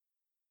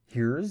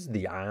Here's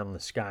the Eye on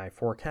the Sky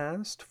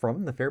forecast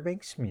from the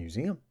Fairbanks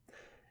Museum.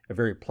 A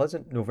very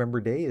pleasant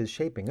November day is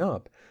shaping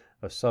up.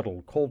 A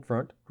subtle cold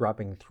front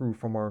dropping through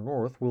from our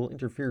north will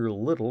interfere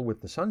little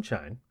with the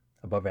sunshine.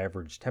 Above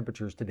average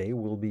temperatures today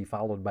will be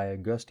followed by a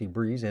gusty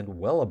breeze and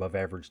well above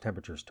average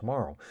temperatures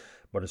tomorrow.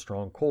 But a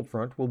strong cold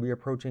front will be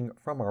approaching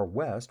from our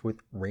west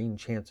with rain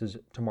chances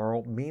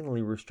tomorrow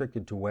mainly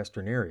restricted to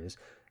western areas,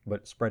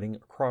 but spreading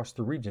across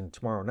the region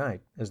tomorrow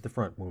night as the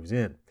front moves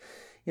in.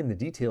 In the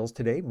details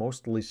today,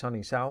 mostly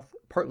sunny south,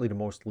 partly to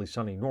mostly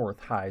sunny north,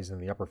 highs in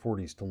the upper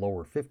 40s to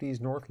lower 50s,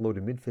 north low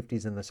to mid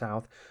 50s in the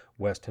south,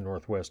 west to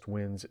northwest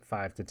winds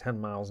 5 to 10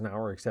 miles an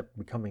hour, except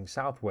becoming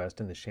southwest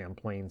in the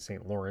Champlain,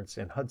 St. Lawrence,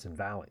 and Hudson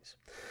valleys.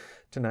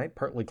 Tonight,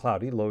 partly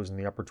cloudy, lows in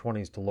the upper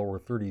 20s to lower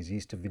 30s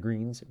east of the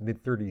Greens,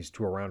 mid 30s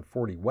to around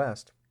 40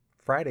 west.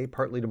 Friday,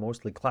 partly to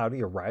mostly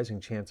cloudy, a rising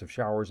chance of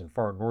showers in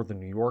far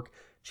northern New York,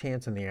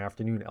 chance in the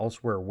afternoon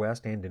elsewhere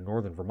west and in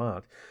northern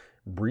Vermont.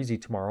 Breezy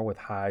tomorrow with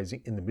highs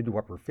in the mid to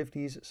upper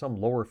 50s, some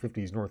lower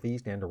 50s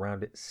northeast, and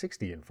around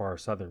 60 in far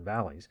southern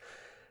valleys.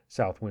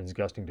 South winds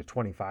gusting to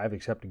 25,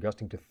 except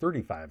gusting to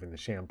 35 in the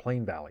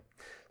Champlain Valley.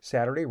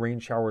 Saturday, rain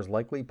showers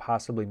likely,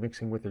 possibly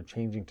mixing with or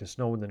changing to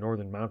snow in the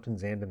northern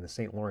mountains and in the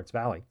St. Lawrence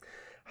Valley.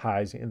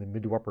 Highs in the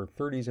mid to upper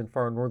 30s in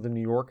far northern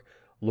New York,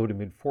 low to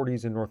mid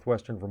 40s in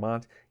northwestern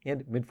Vermont,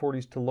 and mid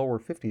 40s to lower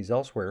 50s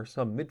elsewhere,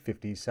 some mid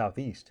 50s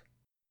southeast.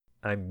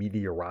 I'm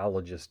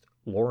meteorologist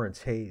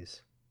Lawrence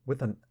Hayes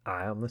with an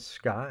eye on the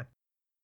sky.